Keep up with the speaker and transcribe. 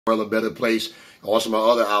World a Better Place. Also my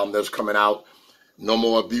other album that's coming out, No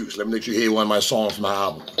More Abuse. Let me let you hear one of my songs from my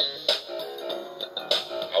album. I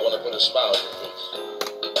want to put a smile on your face.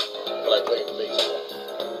 I feel like playing the bass.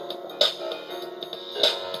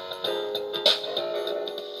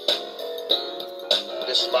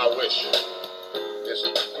 This is my wish.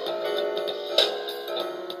 Listen.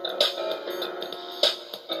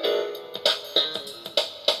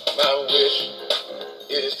 My wish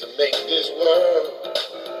is to make this world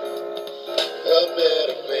a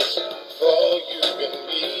better place for you and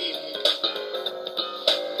me.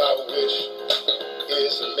 My wish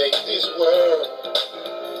is to make this world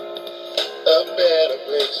a better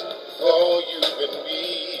place for you and me.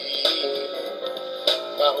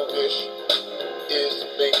 My wish is to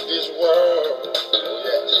make this world, oh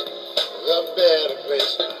yes, a better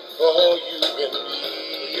place for you and me.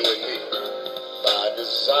 You and me. My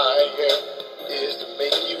desire is to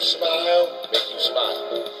make you smile, make you smile.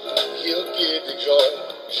 He'll give you joy,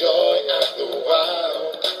 joy after a while.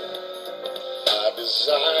 My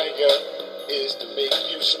desire is to make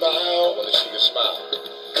you smile. I want to see you smile.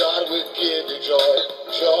 God will give you joy,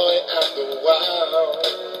 joy after a while.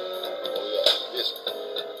 Oh yeah, listen.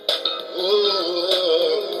 Ooh,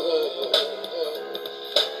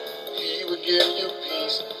 He will give you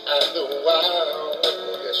peace after a while.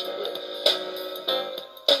 Oh yes, He will.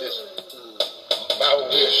 Listen. My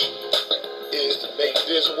wish is to make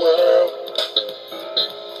this world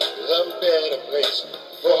a better place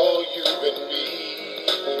for you and me.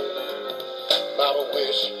 My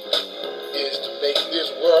wish is to make this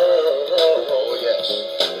world, oh yes,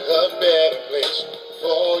 a better place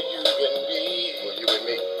for you and me. For you and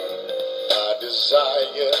me. My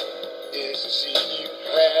desire is to see you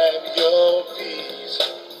have your peace.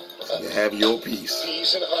 You have your peace.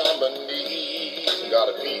 Peace and harmony. You got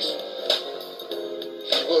a peace.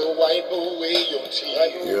 He will wipe away your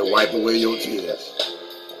tears. He'll wipe away your tears.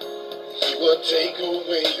 He will take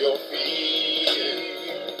away your fears.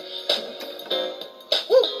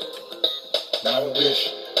 Woo! My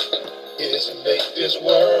wish is to make this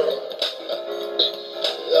world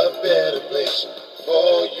a better place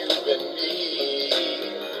for you and me.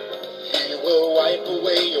 He will wipe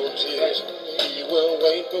away your tears. He will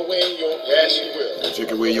wipe away your fears. Yes, He will. He'll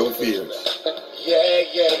take away your fears. Yeah,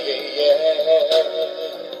 yeah, yeah, yeah.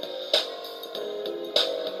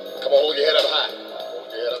 Come on, hold your head up high.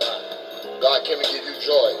 Hold your head up high. God came to give you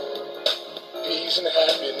joy, peace, and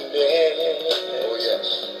happiness. Oh, yes.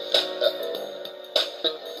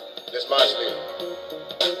 That's my sleep.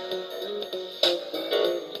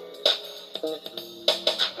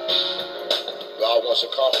 God wants to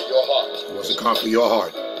conquer your heart. He wants to conquer your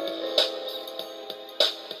heart.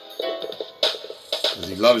 Because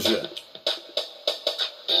He loves you.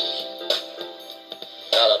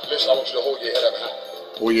 Now, listen, I want you to hold your head up high.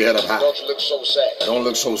 Hold your head up high. Don't you look so sad. Don't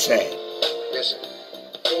look so sad. Listen.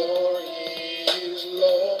 For He is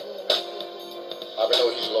Lord. I know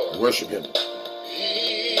He's Lord. Worship Him.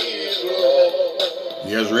 He is Lord.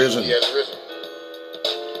 He has risen. He has risen.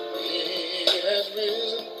 He has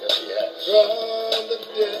risen. Yes, He has. From the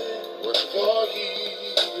dead. Worship for He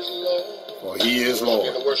is Lord. For He is Begin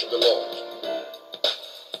Lord. to worship the Lord.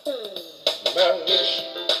 My wish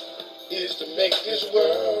is to make this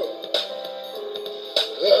world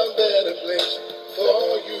a better place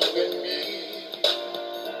for you and me.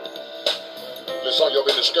 Listen, some of you have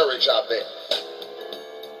been discouraged out there.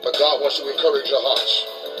 But God wants to encourage your hearts.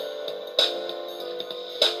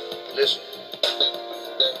 Listen.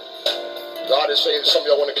 God is saying some of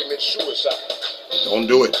y'all want to commit suicide. Don't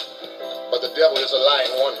do it. But the devil is a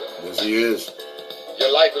lying wonder. Yes, he is.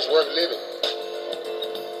 Your life is worth living.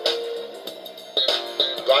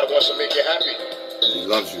 God wants to make you happy. He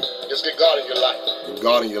loves you. Just get God in your life. Get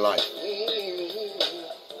God in your life.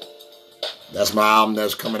 That's my album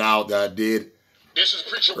that's coming out that I did. This is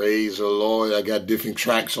Preacher. Praise the Lord. I got different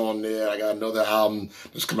tracks on there. I got another album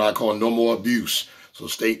that's coming out called No More Abuse. So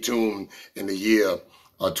stay tuned in the year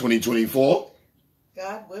 2024.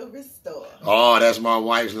 God will restore. Oh, that's my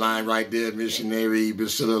wife's line right there, missionary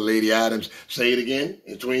Priscilla Lady Adams. Say it again,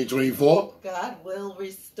 in 2024. God will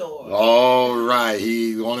restore. All right,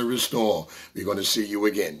 He's going to restore. We're going to see you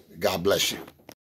again. God bless you.